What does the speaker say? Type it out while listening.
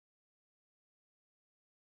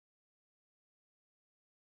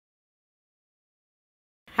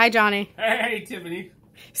Hi, Johnny. Hey, Tiffany.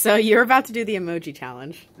 So you're about to do the emoji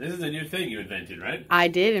challenge. This is a new thing you invented, right? I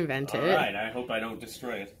did invent it. All right. I hope I don't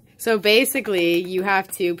destroy it. So basically, you have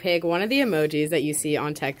to pick one of the emojis that you see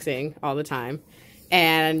on texting all the time,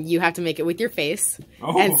 and you have to make it with your face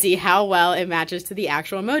and see how well it matches to the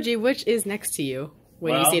actual emoji, which is next to you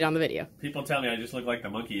when you see it on the video. People tell me I just look like the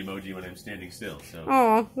monkey emoji when I'm standing still. So.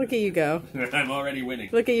 Oh, look at you go. I'm already winning.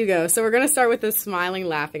 Look at you go. So we're going to start with the smiling,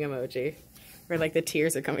 laughing emoji, where like the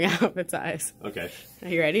tears are coming out of its eyes. Okay. Are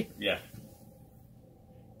you ready? Yeah.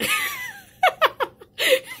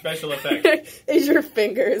 Special effect. Is your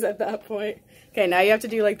fingers at that point. Okay, now you have to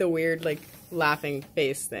do like the weird like laughing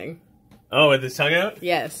face thing. Oh, with the tongue out?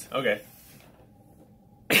 Yes. Okay.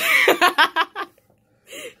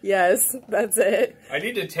 Yes, that's it. I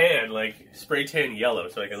need to tan, like spray tan yellow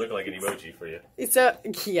so I can look like an emoji for you. So,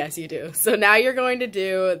 yes, you do. So now you're going to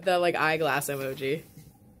do the like eyeglass emoji.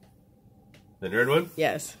 The nerd one?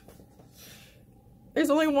 Yes.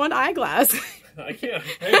 There's only one eyeglass. I can't.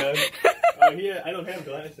 Hang on. Oh, yeah, I don't have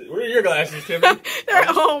glasses. Where are your glasses, Tiffany? They're at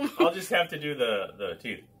home. I'll just have to do the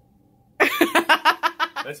teeth.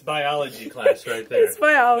 That's biology class right there. It's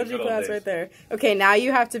biology class right there. Okay, now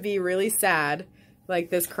you have to be really sad,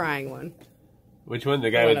 like this crying one. Which one?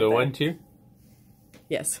 The guy with the 1, 2?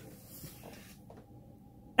 Yes.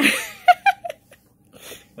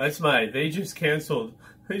 That's they just canceled.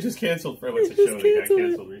 They just canceled for what's the show that got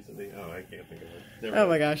canceled recently? Oh, I can't think of it. Oh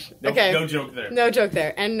my gosh. No, okay. No joke there. No joke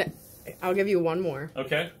there. And I'll give you one more.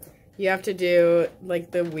 Okay. You have to do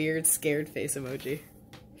like the weird scared face emoji.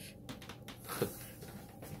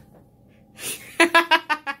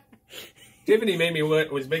 Tiffany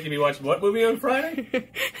was making me watch what movie on Friday?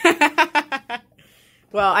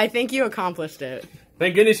 Well, I think you accomplished it.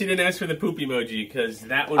 Thank goodness you didn't ask for the poop emoji, because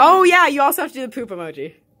that one... Oh, yeah, you also have to do the poop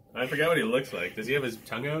emoji. I forgot what he looks like. Does he have his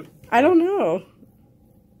tongue out? I don't know.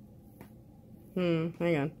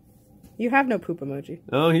 Hang on. You have no poop emoji.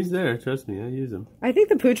 Oh, he's there. Trust me, I use him. I think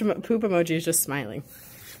the poop emoji is just smiling.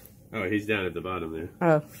 Oh, he's down at the bottom there.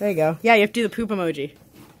 Oh, there you go. Yeah, you have to do the poop emoji.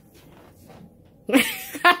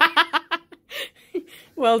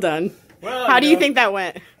 Well done. Well, how do you think that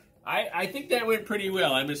went? I think that went pretty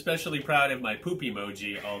well. I'm especially proud of my poop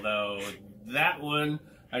emoji, although that one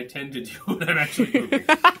I tend to do when I'm actually pooping.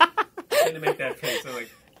 I tend to make that face. I'm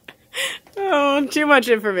like... Oh, too much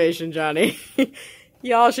information, Johnny.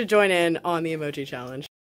 Y'all should join in on the emoji challenge.